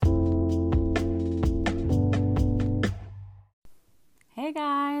Hey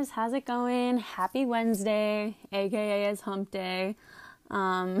guys, how's it going? Happy Wednesday, aka it's hump day.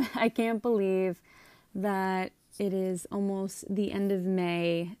 I can't believe that it is almost the end of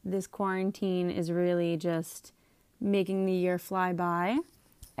May. This quarantine is really just making the year fly by.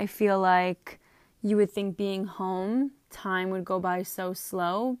 I feel like you would think being home, time would go by so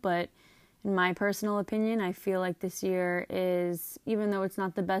slow, but in my personal opinion, I feel like this year is, even though it's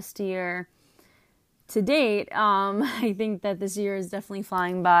not the best year to date, I think that this year is definitely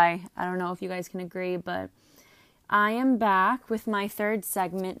flying by. I don't know if you guys can agree, but I am back with my third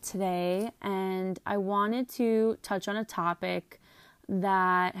segment today, and I wanted to touch on a topic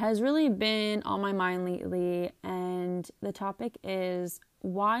that has really been on my mind lately, and the topic is,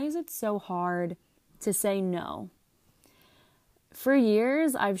 why is it so hard to say no? For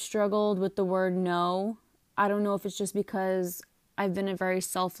years, I've struggled with the word no. I don't know if it's just because I've been a very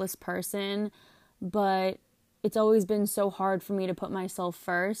selfless person, but it's always been so hard for me to put myself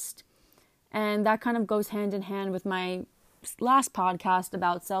first. And that kind of goes hand in hand with my last podcast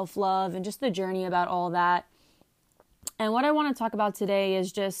about self-love and just the journey about all that. And what I want to talk about today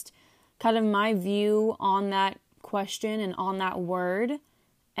is just kind of my view on that question and on that word,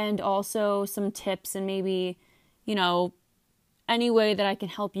 and also some tips and maybe, any way that I can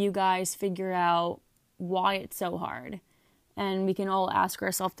help you guys figure out why it's so hard. And we can all ask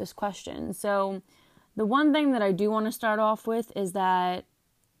ourselves this question. So the one thing that I do want to start off with is that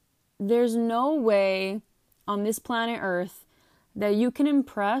there's no way on this planet Earth that you can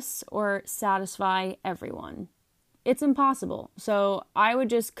impress or satisfy everyone. It's impossible. So I would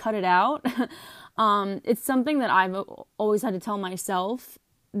just cut it out. It's something that I've always had to tell myself.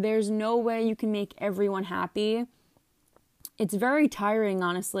 There's no way you can make everyone happy. It's very tiring,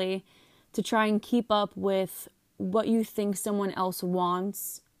 honestly, to try and keep up with what you think someone else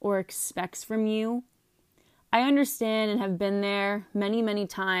wants or expects from you. I understand and have been there many, many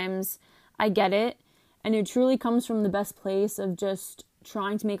times. I get it. And it truly comes from the best place of just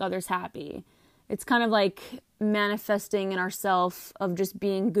trying to make others happy. It's kind of like manifesting in ourselves of just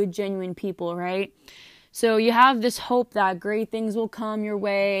being good, genuine people, right? So you have this hope that great things will come your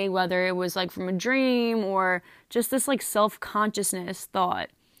way, whether it was like from a dream or just this like self-consciousness thought.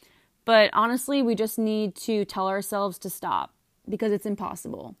 But honestly, we just need to tell ourselves to stop because it's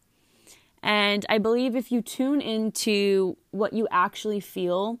impossible. And I believe if you tune into what you actually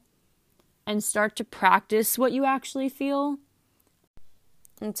feel and start to practice what you actually feel,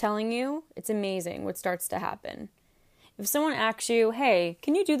 I'm telling you, it's amazing what starts to happen. If someone asks you, hey,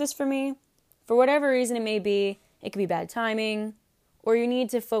 can you do this for me? For whatever reason it may be, it could be bad timing, or you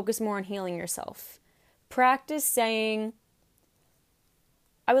need to focus more on healing yourself. Practice saying,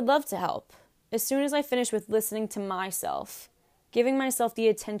 I would love to help. As soon as I finish with listening to myself, giving myself the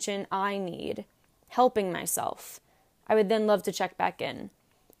attention I need, helping myself, I would then love to check back in.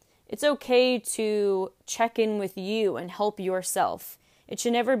 It's okay to check in with you and help yourself. It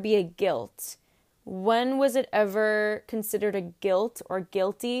should never be a guilt. When was it ever considered a guilt or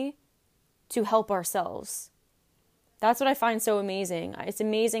guilty to help ourselves? That's what I find so amazing. It's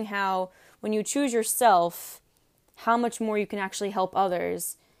amazing how when you choose yourself, how much more you can actually help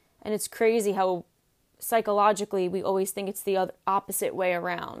others. And it's crazy how psychologically we always think it's the opposite way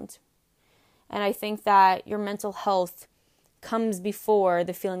around. And I think that your mental health comes before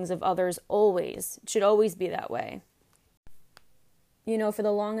the feelings of others always. It should always be that way. For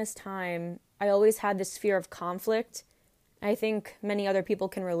the longest time, I always had this fear of conflict. I think many other people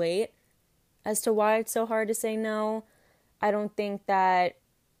can relate as to why it's so hard to say no. I don't think that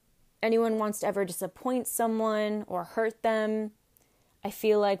anyone wants to ever disappoint someone or hurt them. I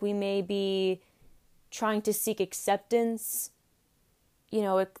feel like we may be trying to seek acceptance,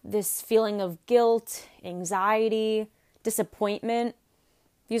 this feeling of guilt, anxiety, disappointment.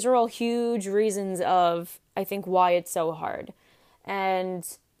 These are all huge reasons of, I think, why it's so hard. And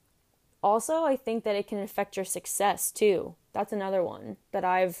also, I think that it can affect your success too. That's another one that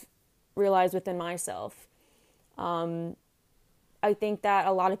I've realized within myself. I think that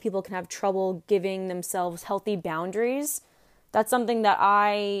a lot of people can have trouble giving themselves healthy boundaries. That's something that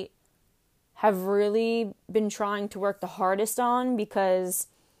I have really been trying to work the hardest on, because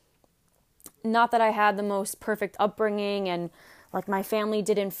not that I had the most perfect upbringing and like my family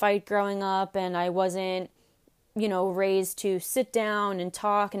didn't fight growing up and I wasn't, raised to sit down and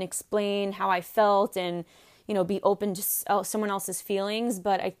talk and explain how I felt and, be open to someone else's feelings.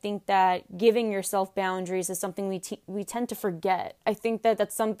 But I think that giving yourself boundaries is something we tend to forget. I think that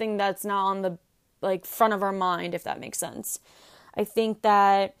that's something that's not on the front of our mind, if that makes sense. I think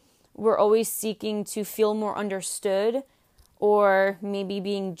that we're always seeking to feel more understood, or maybe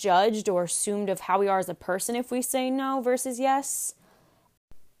being judged or assumed of how we are as a person if we say no versus yes.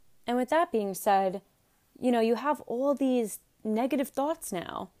 And with that being said, you have all these negative thoughts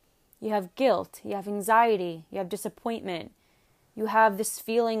now. You have guilt, you have anxiety, you have disappointment, you have this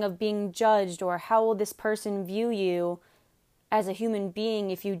feeling of being judged, or how will this person view you as a human being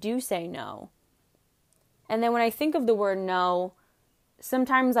if you do say no? And then when I think of the word no,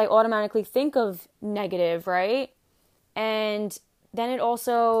 sometimes I automatically think of negative, right? And then it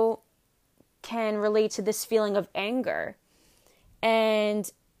also can relate to this feeling of anger.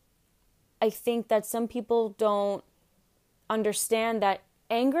 And I think that some people don't understand that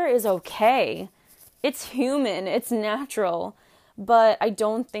anger is okay. It's human, it's natural. But I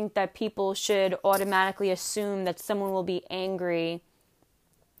don't think that people should automatically assume that someone will be angry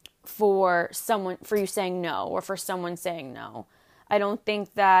for you saying no, or for someone saying no. I don't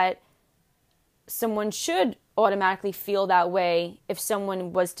think that someone should automatically feel that way if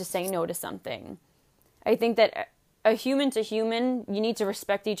someone was to say no to something. I think that a human to human, you need to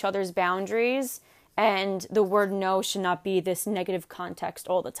respect each other's boundaries, and the word no should not be this negative context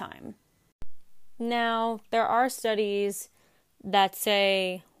all the time. Now, there are studies that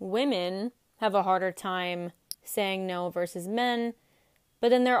say women have a harder time saying no versus men, but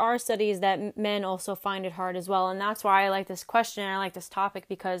then there are studies that men also find it hard as well. And that's why I like this question, I like this topic,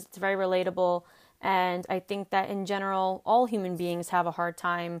 because it's very relatable. And I think that in general, all human beings have a hard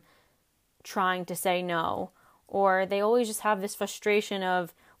time trying to say no, or they always just have this frustration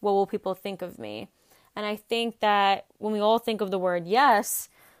of, what will people think of me? And I think that when we all think of the word yes,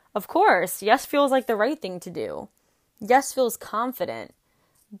 of course, yes feels like the right thing to do. Yes feels confident.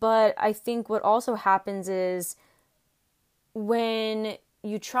 But I think what also happens is when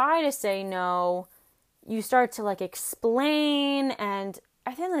you try to say no, you start to explain, and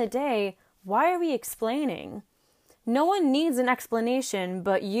at the end of the day, why are we explaining? No one needs an explanation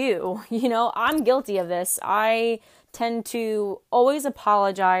but you. I'm guilty of this. I tend to always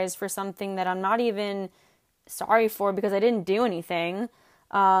apologize for something that I'm not even sorry for because I didn't do anything.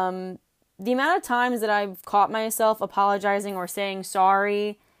 The amount of times that I've caught myself apologizing or saying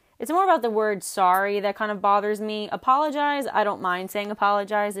sorry, it's more about the word sorry that kind of bothers me. Apologize, I don't mind saying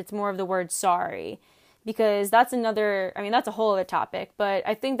apologize. It's more of the word sorry, because that's a whole other topic. But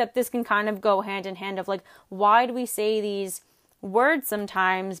I think that this can kind of go hand in hand of why do we say these words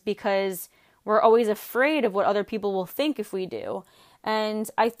sometimes? Because we're always afraid of what other people will think if we do.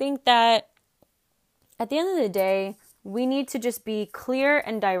 And I think that at the end of the day, we need to just be clear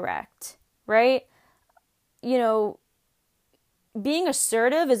and direct, right? Being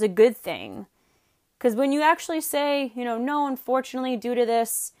assertive is a good thing. Because when you actually say, no, unfortunately, due to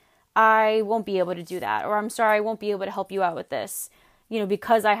this, I won't be able to do that. Or I'm sorry, I won't be able to help you out with this,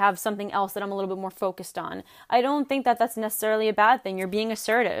 because I have something else that I'm a little bit more focused on. I don't think that that's necessarily a bad thing. You're being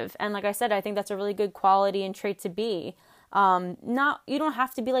assertive. And like I said, I think that's a really good quality and trait to be. You don't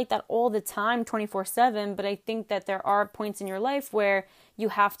have to be like that all the time, 24/7, but I think that there are points in your life where you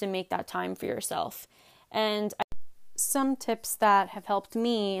have to make that time for yourself. And some tips that have helped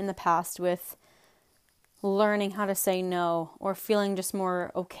me in the past with learning how to say no, or feeling just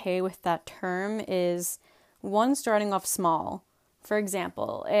more okay with that term, is one, starting off small. For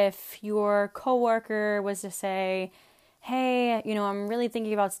example, if your coworker was to say, hey, I'm really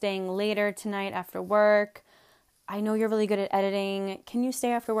thinking about staying later tonight after work. I know you're really good at editing. Can you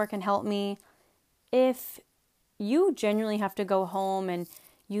stay after work and help me? If you genuinely have to go home and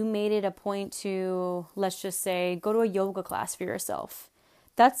you made it a point to, let's just say, go to a yoga class for yourself,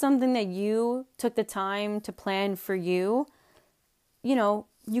 that's something that you took the time to plan for you.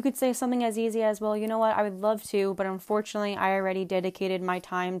 You could say something as easy as, well, you know what, I would love to, but unfortunately I already dedicated my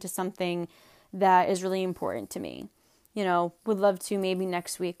time to something that is really important to me. Would love to maybe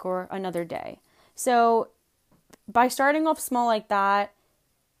next week or another day. So by starting off small like that,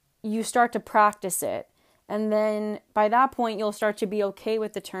 you start to practice it. And then by that point, you'll start to be okay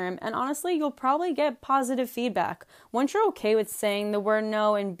with the term. And honestly, you'll probably get positive feedback. Once you're okay with saying the word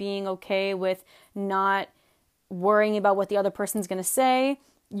no and being okay with not worrying about what the other person's going to say,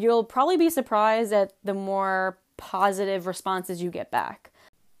 you'll probably be surprised at the more positive responses you get back.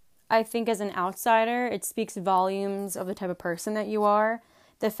 I think as an outsider, it speaks volumes of the type of person that you are.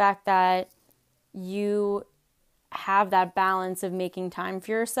 The fact that you have that balance of making time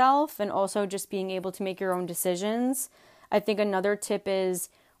for yourself and also just being able to make your own decisions. I think another tip is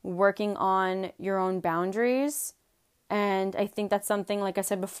working on your own boundaries. And I think that's something, like I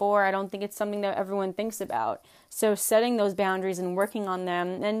said before, I don't think it's something that everyone thinks about. So setting those boundaries and working on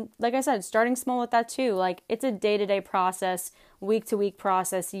them. And like I said, starting small with that too. It's a day-to-day process, week-to-week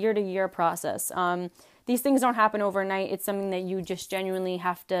process, year-to-year process. These things don't happen overnight. It's something that you just genuinely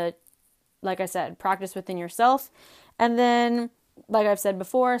have to, like I said, practice within yourself. And then like I've said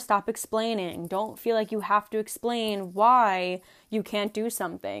before, stop explaining. Don't feel like you have to explain why you can't do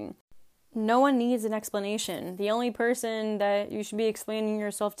something. No one needs an explanation. The only person that you should be explaining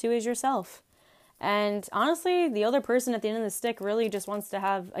yourself to is yourself. And honestly, the other person at the end of the stick really just wants to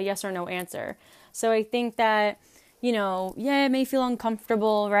have a yes or no answer. So I think that, yeah, it may feel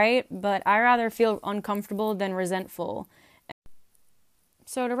uncomfortable, right? But I rather feel uncomfortable than resentful.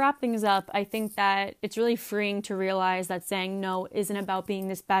 So to wrap things up, I think that it's really freeing to realize that saying no isn't about being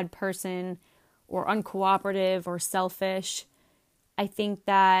this bad person or uncooperative or selfish. I think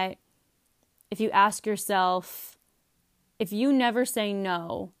that if you ask yourself, if you never say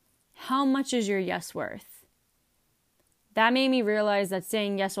no, how much is your yes worth? That made me realize that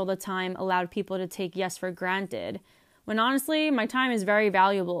saying yes all the time allowed people to take yes for granted, when honestly, my time is very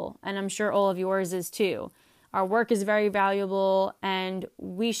valuable, and I'm sure all of yours is too. Our work is very valuable, and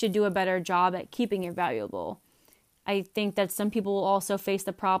we should do a better job at keeping it valuable. I think that some people will also face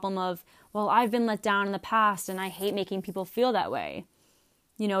the problem of, well, I've been let down in the past, and I hate making people feel that way.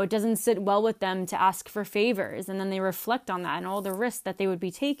 It doesn't sit well with them to ask for favors, and then they reflect on that and all the risks that they would be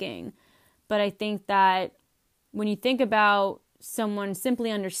taking. But I think that when you think about someone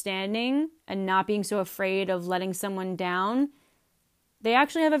simply understanding and not being so afraid of letting someone down, they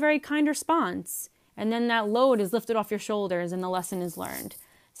actually have a very kind response. And then that load is lifted off your shoulders and the lesson is learned.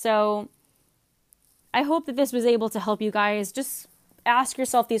 So I hope that this was able to help you guys just ask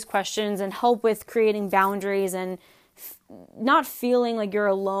yourself these questions and help with creating boundaries and not feeling like you're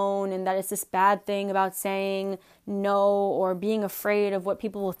alone and that it's this bad thing about saying no or being afraid of what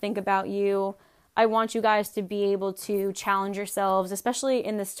people will think about you. I want you guys to be able to challenge yourselves, especially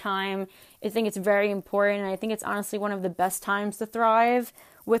in this time. I think it's very important, and I think it's honestly one of the best times to thrive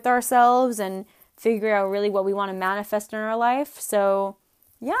with ourselves and figure out really what we want to manifest in our life. So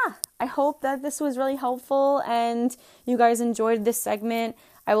yeah, I hope that this was really helpful and you guys enjoyed this segment.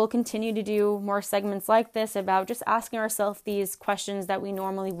 I will continue to do more segments like this about just asking ourselves these questions that we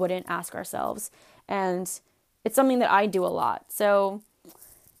normally wouldn't ask ourselves. And it's something that I do a lot. So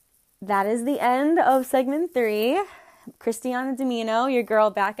that is the end of segment 3. Christiana Domino, your girl,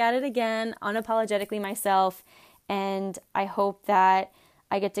 back at it again, unapologetically myself. And I hope that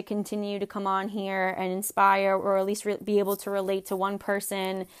I get to continue to come on here and inspire, or at least be able to relate to one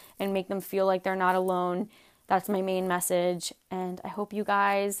person and make them feel like they're not alone. That's my main message. And I hope you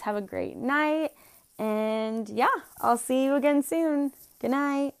guys have a great night. And yeah, I'll see you again soon. Good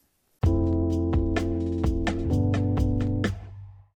night.